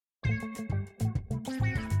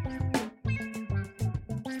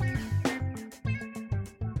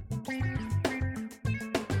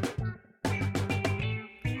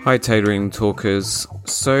Hi tailoring talkers.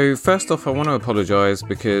 So first off, I want to apologise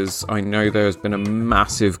because I know there has been a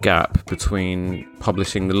massive gap between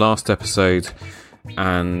publishing the last episode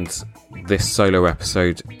and this solo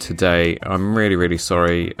episode today. I'm really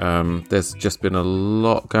sorry. There's just been a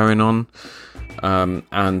lot going on.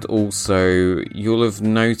 And also you'll have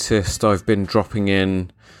noticed I've been dropping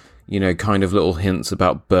in kind of little hints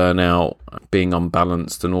about burnout, being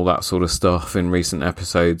unbalanced and all that sort of stuff in recent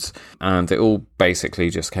episodes. And it all basically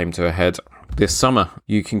just came to a head this summer.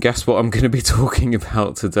 You can guess what I'm going to be talking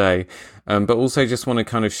about today. But also just want to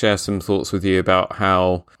kind of share some thoughts with you about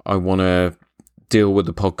how I want to deal with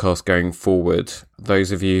the podcast going forward.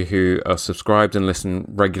 Those of you who are subscribed and listen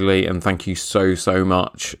regularly, and thank you so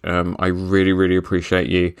much. I really appreciate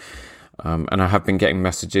you. And I have been getting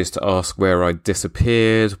messages to ask where I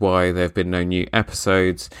disappeared, why there have been no new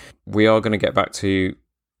episodes. We are going to get back to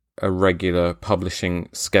a regular publishing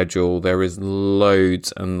schedule. There is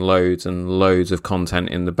loads of content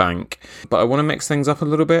in the bank. But I want to mix things up a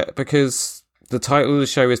little bit because the title of the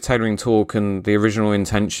show is Tailoring Talk, and the original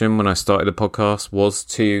intention when I started the podcast was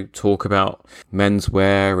to talk about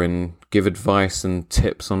menswear and give advice and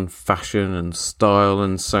tips on fashion and style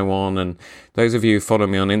and so on. And those of you who follow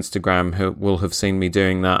me on Instagram will have seen me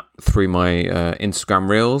doing that through my Instagram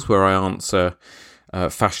Reels, where I answer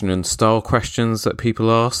fashion and style questions that people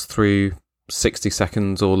ask through 60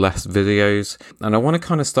 seconds or less videos. And I want to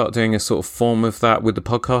kind of start doing a sort of form of that with the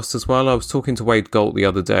podcast as well. I was talking to Wade Galt the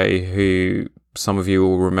other day, who some of you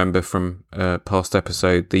will remember from a past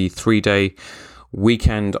episode, the 3-day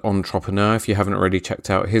Weekend Entrepreneur. If you haven't already checked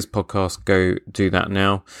out his podcast, go do that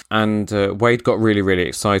now. And Wade got really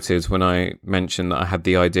excited when I mentioned that I had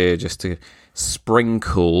the idea just to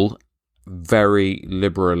sprinkle very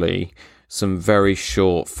liberally some very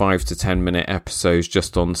short 5 to 10 minute episodes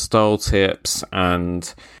just on style tips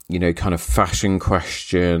and, kind of fashion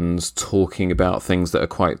questions, talking about things that are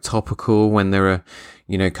quite topical when there are,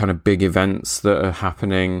 kind of big events that are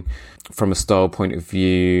happening from a style point of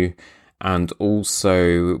view. And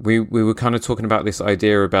also we were kind of talking about this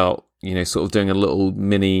idea about, sort of doing a little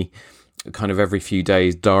mini kind of every few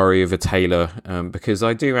days diary of a tailor, because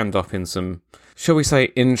I do end up in some, shall we say,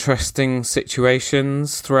 interesting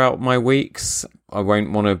situations throughout my weeks. I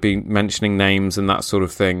won't want to be mentioning names and that sort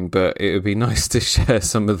of thing, but it would be nice to share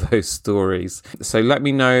some of those stories. So let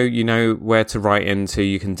me know, where to write into.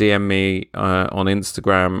 You can DM me on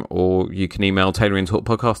Instagram, or you can email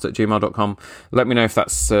tailoringtalkpodcast@gmail.com. Let me know if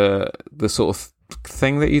that's the sort of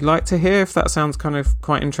thing that you'd like to hear, if that sounds kind of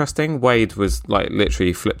quite interesting. Wade was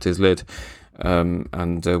literally flipped his lid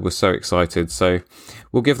and was so excited, so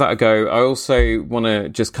we'll give that a go. I also want to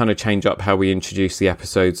just kind of change up how we introduce the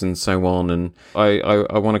episodes and so on, and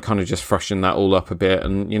I want to kind of just freshen that all up a bit.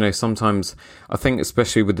 And sometimes I think,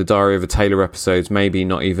 especially with the Diary of a Tailor episodes, maybe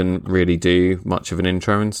not even really do much of an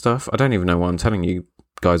intro and stuff. I don't even know why I'm telling you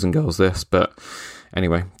guys and girls this, but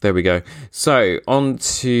anyway, there we go. So on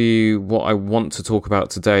to what I want to talk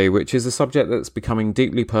about today, which is a subject that's becoming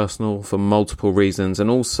deeply personal for multiple reasons.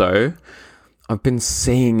 And also, I've been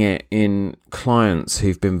seeing it in clients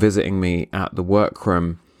who've been visiting me at the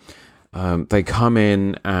workroom. They come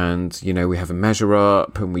in and, we have a measure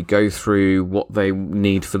up and we go through what they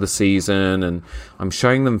need for the season, and I'm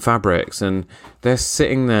showing them fabrics, and they're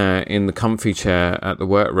sitting there in the comfy chair at the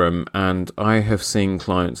workroom, and I have seen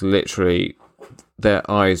clients literally their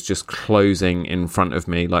eyes just closing in front of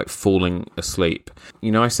me, like falling asleep.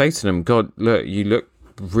 I say to them, God, look, you look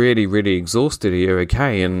really exhausted. Are you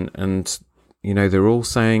okay? And they're all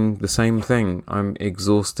saying the same thing. I'm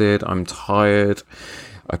exhausted. I'm tired.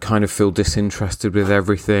 I kind of feel disinterested with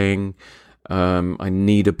everything. I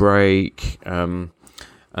need a break. And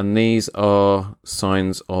these are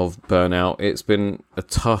signs of burnout. It's been a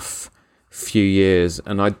tough few years,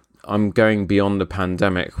 and I'm going beyond the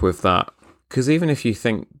pandemic with that. Because even if you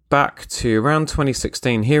think back to around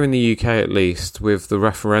 2016, here in the UK at least, with the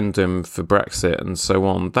referendum for Brexit and so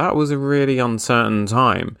on, that was a really uncertain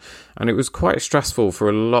time. And it was quite stressful for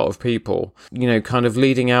a lot of people. Kind of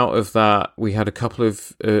leading out of that, we had a couple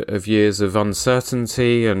of years of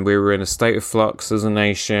uncertainty, and we were in a state of flux as a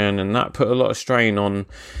nation. And that put a lot of strain on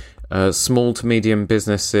small to medium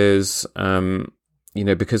businesses,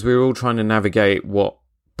 because we were all trying to navigate what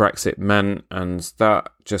Brexit meant, and that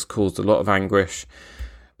just caused a lot of anguish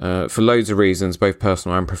for loads of reasons, both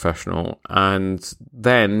personal and professional. And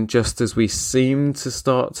then, just as we seemed to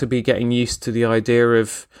start to be getting used to the idea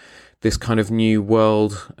of this kind of new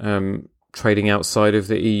world trading outside of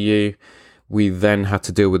the EU, we then had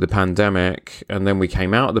to deal with the pandemic, and then we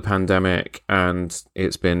came out of the pandemic, and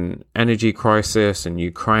it's been energy crisis and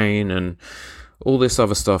Ukraine and all this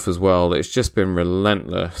other stuff as well. It's just been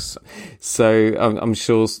relentless. So I'm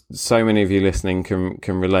sure so many of you listening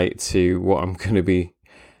can relate to what I'm going to be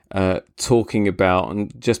talking about.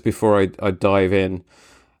 And just before I dive in,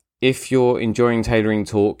 if you're enjoying Tailoring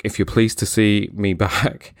Talk, if you're pleased to see me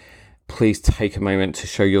back, please take a moment to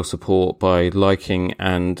show your support by liking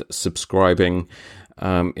and subscribing.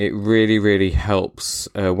 It really, really helps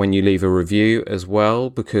when you leave a review as well,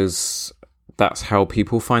 because that's how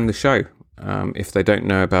people find the show if they don't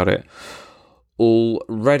know about it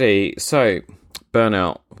already. So,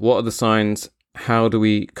 burnout. What are the signs? How do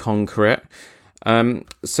we conquer it?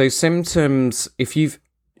 So symptoms, if you've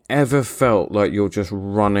ever felt like you're just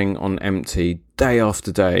running on empty day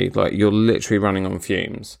after day, like you're literally running on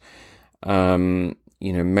fumes,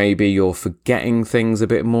 maybe you're forgetting things a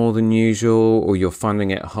bit more than usual, or you're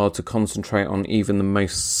finding it hard to concentrate on even the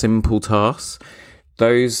most simple tasks,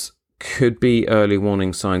 those could be early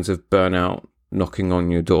warning signs of burnout knocking on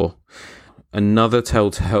your door. Another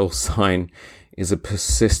telltale sign is a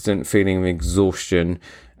persistent feeling of exhaustion,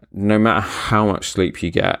 no matter how much sleep you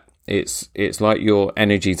get. It's like your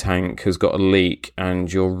energy tank has got a leak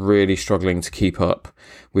and you're really struggling to keep up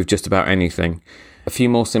with just about anything. A few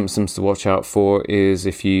more symptoms to watch out for is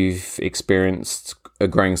if you've experienced a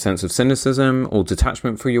growing sense of cynicism or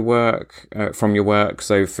detachment from your work.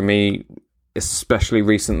 So for me, especially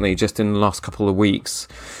recently, just in the last couple of weeks,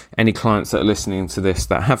 any clients that are listening to this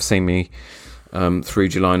that have seen me through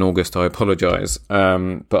July and August, I apologise.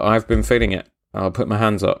 But I've been feeling it. I'll put my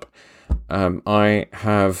hands up. I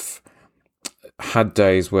have had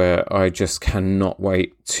days where I just cannot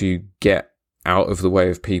wait to get out of the way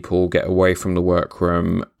of people, get away from the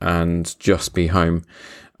workroom and just be home.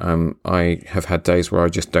 I have had days where I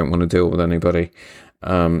just don't want to deal with anybody.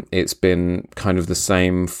 It's been kind of the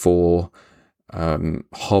same for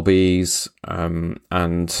hobbies and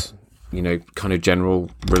kind of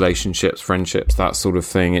general relationships, friendships, that sort of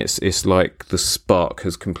thing. It's like the spark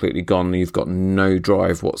has completely gone. You've got no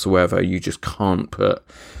drive whatsoever. You just can't put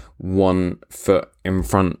one foot in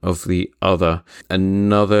front of the other.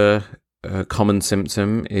 Another common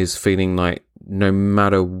symptom is feeling like no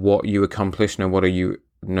matter what you accomplish, no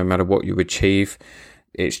matter what you achieve,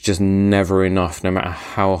 it's just never enough, no matter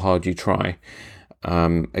how hard you try.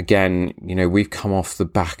 Again, we've come off the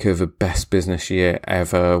back of a best business year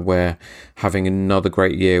ever. We're having another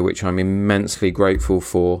great year, which I'm immensely grateful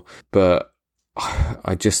for. But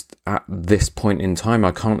I just, at this point in time,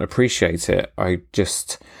 I can't appreciate it.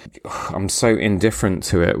 I'm so indifferent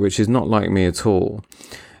to it, which is not like me at all.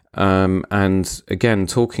 And again,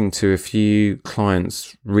 talking to a few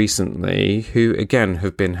clients recently who, again,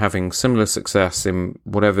 have been having similar success in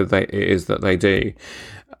whatever it is that they do.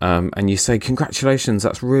 And you say, congratulations,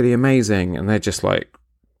 that's really amazing. And they're just like,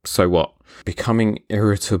 so what? Becoming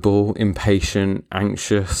irritable, impatient,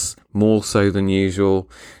 anxious, more so than usual.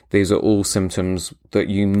 These are all symptoms that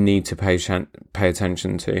you need to pay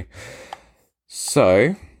attention to.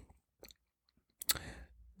 So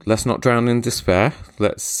let's not drown in despair.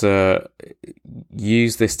 Let's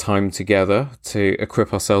use this time together to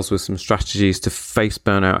equip ourselves with some strategies to face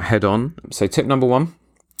burnout head on. So tip number 1,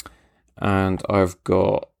 and I've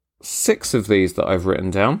got 6 of these that I've written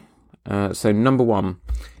down. So number 1,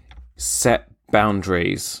 set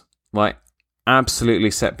boundaries. Like,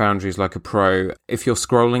 absolutely set boundaries like a pro. If you're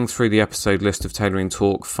scrolling through the episode list of Tailoring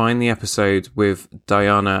Talk, find the episode with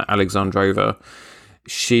Diana Alexandrova.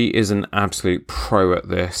 She is an absolute pro at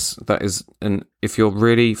this. If you're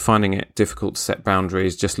really finding it difficult to set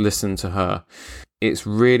boundaries, just listen to her. It's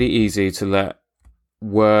really easy to let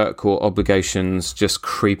work or obligations just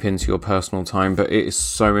creep into your personal time, but it is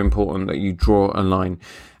so important that you draw a line.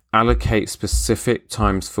 Allocate specific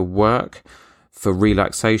times for work, for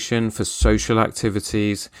relaxation, for social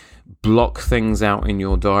activities. Block things out in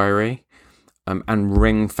your diary and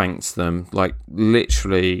ring fence them. Like,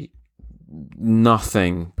 literally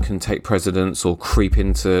nothing can take precedence or creep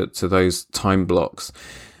into those time blocks.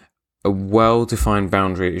 A well-defined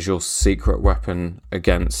boundary is your secret weapon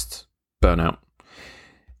against burnout.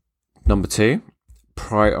 Number 2,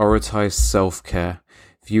 prioritize self-care.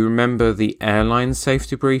 If you remember the airline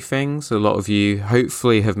safety briefings, a lot of you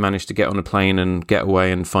hopefully have managed to get on a plane and get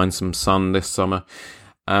away and find some sun this summer.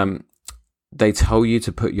 They tell you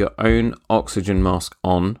to put your own oxygen mask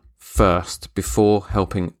on first before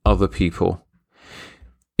helping other people.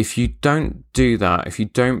 If you don't do that, if you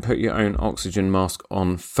don't put your own oxygen mask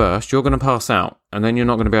on first, you're going to pass out and then you're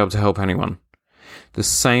not going to be able to help anyone. The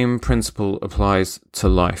same principle applies to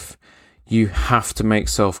life. You have to make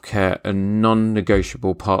self-care a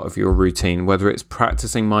non-negotiable part of your routine, whether it's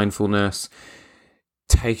practicing mindfulness,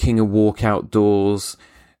 taking a walk outdoors,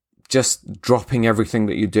 just dropping everything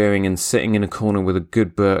that you're doing and sitting in a corner with a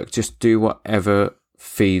good book. Just do whatever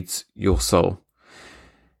feeds your soul.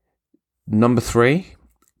 Number 3,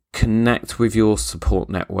 connect with your support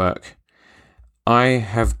network. I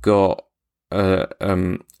have got a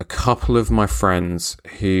couple of my friends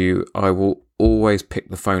who I will always pick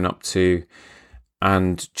the phone up to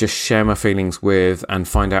and just share my feelings with and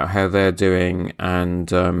find out how they're doing and,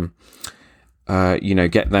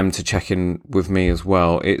 get them to check in with me as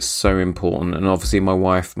well. It's so important. And obviously my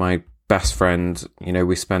wife, my best friend,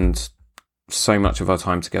 we spend so much of our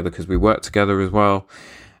time together because we work together as well.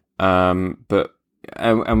 But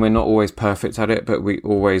we're not always perfect at it, but we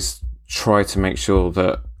always try to make sure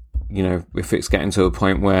that, if it's getting to a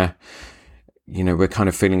point where, we're kind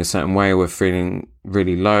of feeling a certain way, we're feeling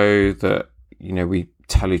really low, that, we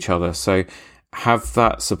tell each other. So have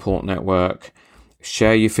that support network,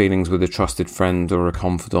 share your feelings with a trusted friend or a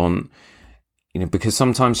confidant, because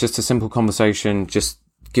sometimes just a simple conversation just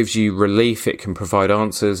gives you relief. It can provide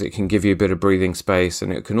answers. It can give you a bit of breathing space,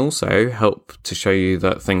 and it can also help to show you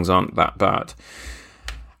that things aren't that bad.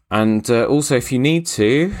 And also, if you need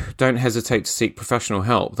to, don't hesitate to seek professional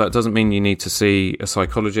help. That doesn't mean you need to see a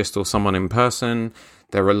psychologist or someone in person.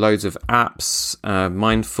 There are loads of apps,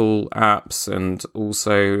 mindful apps, and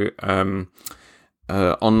also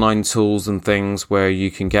online tools and things where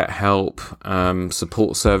you can get help,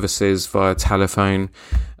 support services via telephone,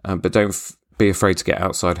 but don't be afraid to get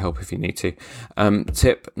outside help if you need to.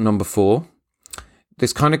 Tip number 4.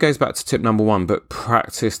 This kind of goes back to tip number 1, but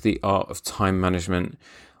practice the art of time management.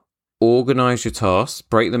 Organize your tasks,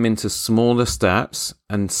 break them into smaller steps,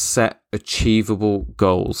 and set achievable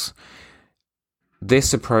goals.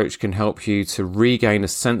 This approach can help you to regain a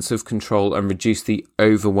sense of control and reduce the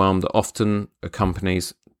overwhelm that often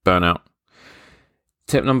accompanies burnout.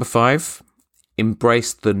 Tip number 5,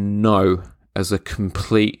 embrace the no as a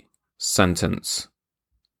complete sentence.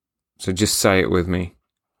 So just say it with me.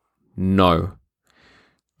 No.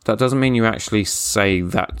 That doesn't mean you actually say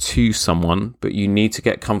that to someone, but you need to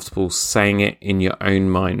get comfortable saying it in your own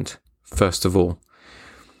mind, first of all.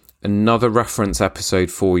 Another reference episode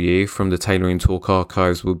for you from the Tailoring Talk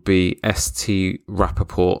archives would be St.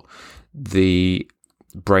 Rappaport, the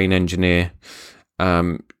brain engineer.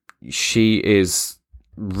 She is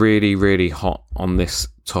really, really hot on this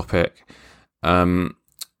topic.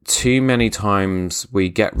 Too many times we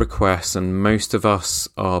get requests, and most of us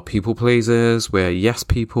are people pleasers. We're yes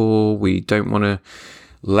people. We don't want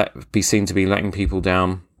to be seen to be letting people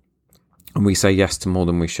down, and we say yes to more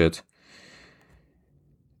than we should.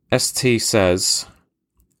 ST says,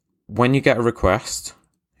 when you get a request,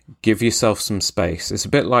 give yourself some space. It's a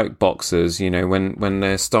bit like boxers, when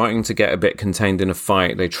they're starting to get a bit contained in a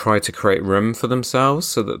fight, they try to create room for themselves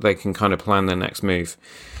so that they can kind of plan their next move.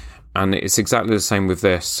 And it's exactly the same with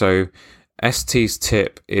this. So ST's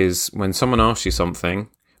tip is, when someone asks you something,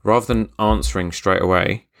 rather than answering straight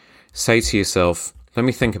away, say to yourself, let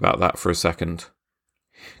me think about that for a second.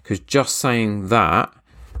 Because just saying that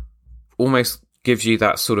almost gives you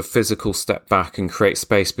that sort of physical step back and creates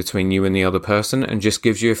space between you and the other person, and just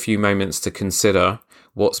gives you a few moments to consider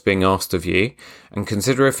what's being asked of you, and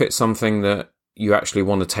consider if it's something that you actually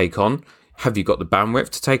want to take on. Have you got the bandwidth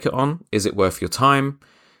to take it on? Is it worth your time?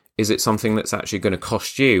 Is it something that's actually going to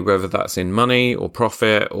cost you, whether that's in money or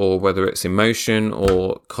profit, or whether it's emotion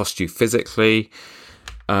or cost you physically?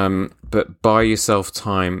 But buy yourself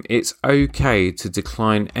time. It's okay to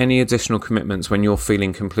decline any additional commitments when you're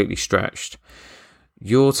feeling completely stretched.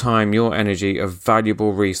 Your time, your energy are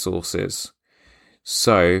valuable resources.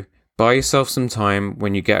 So buy yourself some time.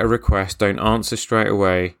 When you get a request, don't answer straight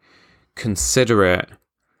away. Consider it.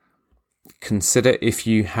 Consider if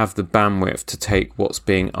you have the bandwidth to take what's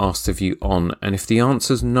being asked of you on. And if the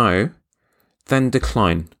answer's no, then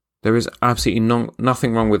decline. There is absolutely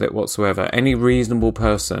nothing wrong with it whatsoever. Any reasonable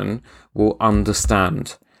person will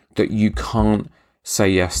understand that you can't say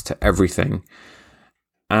yes to everything.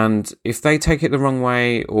 And if they take it the wrong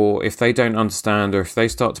way, or if they don't understand, or if they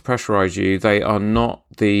start to pressurize you, they are not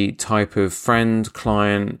the type of friend,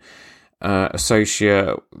 client,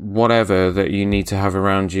 associate, whatever that you need to have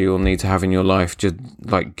around you or need to have in your life. Just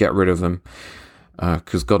get rid of them,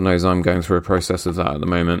 because God knows I'm going through a process of that at the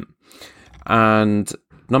moment. And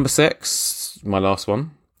number 6, my last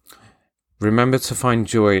one, remember to find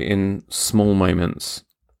joy in small moments,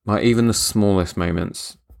 like even the smallest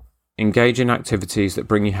moments. Engage in activities that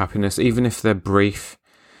bring you happiness, even if they're brief,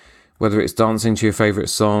 whether it's dancing to your favorite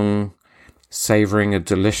song, savoring a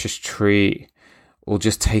delicious treat, or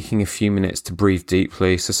just taking a few minutes to breathe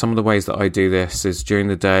deeply. So some of the ways that I do this is during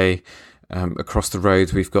the day, Across the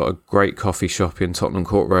road, we've got a great coffee shop in Tottenham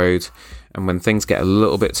Court Road. And when things get a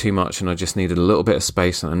little bit too much and I just need a little bit of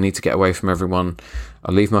space and I need to get away from everyone,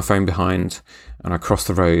 I leave my phone behind and I cross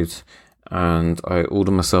the road and I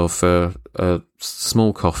order myself a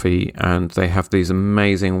small coffee, and they have these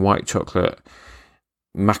amazing white chocolate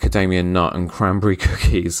macadamia nut and cranberry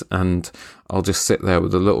cookies, and I'll just sit there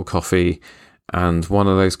with a little coffee and one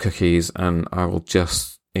of those cookies, and I will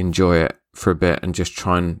just enjoy it for a bit and just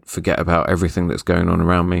try and forget about everything that's going on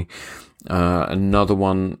around me. Another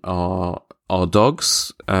one are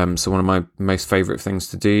dogs. So one of my most favourite things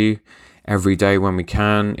to do every day when we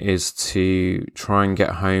can is to try and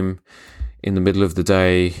get home in the middle of the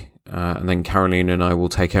day, and then Caroline and I will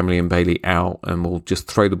take Emily and Bailey out and we'll just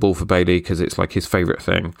throw the ball for Bailey because it's like his favourite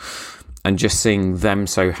thing. And just seeing them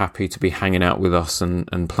so happy to be hanging out with us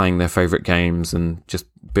and playing their favourite games and just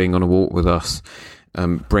being on a walk with us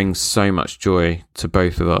brings so much joy to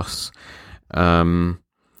both of us. And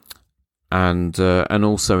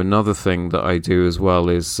also another thing that I do as well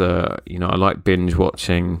is, I like binge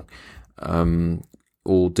watching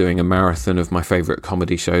or doing a marathon of my favourite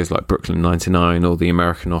comedy shows like Brooklyn 99 or The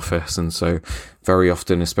American Office. And so very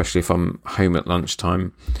often, especially if I'm home at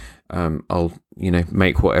lunchtime, I'll,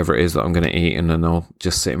 make whatever it is that I'm going to eat, and then I'll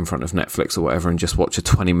just sit in front of Netflix or whatever and just watch a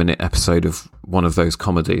 20-minute episode of one of those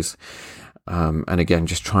comedies. And again,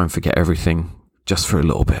 just try and forget everything just for a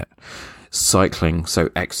little bit. Cycling, so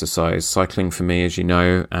exercise. Cycling for me, as you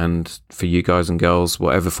know, and for you guys and girls,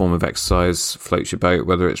 whatever form of exercise floats your boat,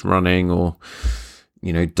 whether it's running or,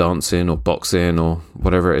 dancing or boxing or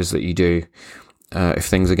whatever it is that you do. If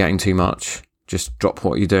things are getting too much, just drop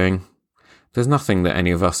what you're doing. There's nothing that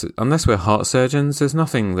any of us, unless we're heart surgeons, there's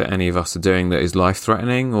nothing that any of us are doing that is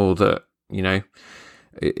life-threatening or that,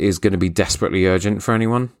 is going to be desperately urgent for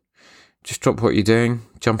anyone. Just drop what you're doing,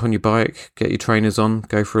 jump on your bike, get your trainers on,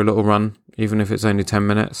 go for a little run, even if it's only 10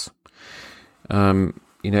 minutes.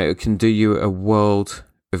 It can do you a world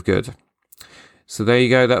of good. So there you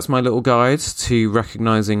go. That's my little guide to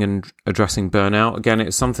recognizing and addressing burnout. Again,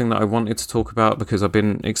 it's something that I wanted to talk about because I've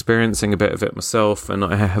been experiencing a bit of it myself, and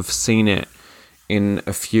I have seen it in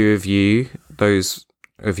a few of you, those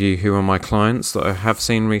of you who are my clients that I have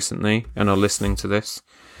seen recently and are listening to this.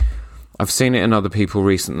 I've seen it in other people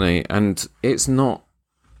recently, and it's not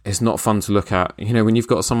fun to look at. When you've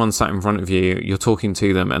got someone sat in front of you, you're talking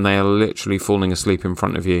to them, and they are literally falling asleep in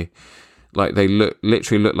front of you. Like they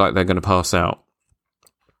literally look like they're going to pass out.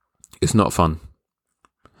 It's not fun.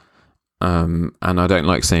 And I don't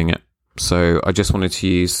like seeing it. So I just wanted to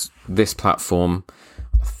use this platform.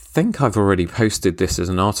 I think I've already posted this as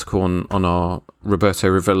an article on our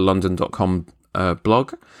robertorivellondon.com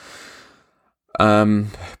blog.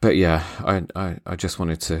 But yeah, I just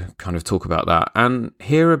wanted to kind of talk about that and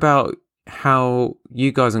hear about how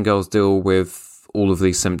you guys and girls deal with all of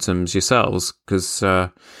these symptoms yourselves, because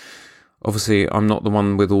obviously I'm not the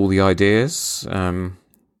one with all the ideas.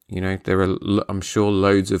 There are, I'm sure,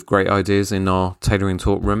 loads of great ideas in our Tailoring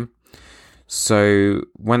Talk room. So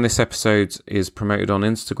when this episode is promoted on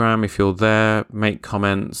Instagram, if you're there, make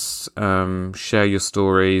comments, share your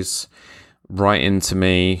stories, write into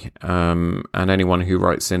me, and anyone who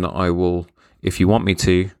writes in, I will, if you want me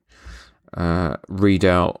to, read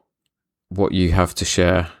out what you have to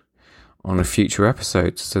share on a future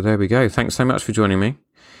episode. So there we go. Thanks so much for joining me.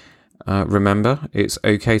 Remember, it's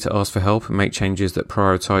okay to ask for help and make changes that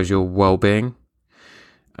prioritize your well-being.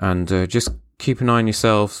 And just keep an eye on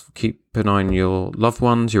yourself, keep an eye on your loved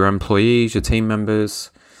ones, your employees, your team members.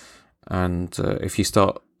 And if you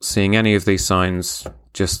start seeing any of these signs,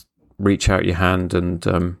 just reach out your hand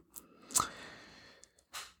and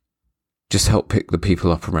just help pick the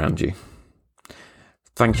people up around you.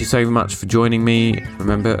 Thank you so much for joining me.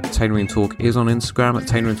 Remember, Tailoring Talk is on Instagram at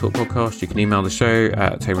Tailoring Talk Podcast. You can email the show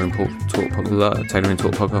at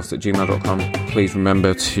tailoringtalkpodcast@gmail.com. Please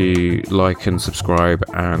remember to like and subscribe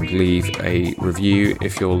and leave a review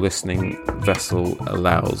if your listening vessel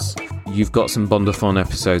allows. You've got some Bondathon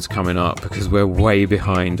episodes coming up because we're way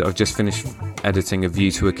behind. I've just finished editing A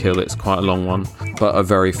View to a Kill. It's quite a long one, but a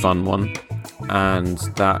very fun one. And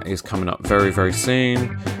that is coming up very, very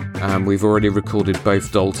soon. We've already recorded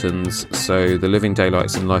both Daltons, so The Living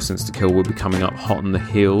Daylights and License to Kill will be coming up hot on the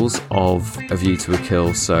heels of A View to a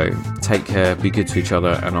Kill. So take care, be good to each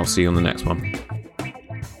other, and I'll see you on the next one.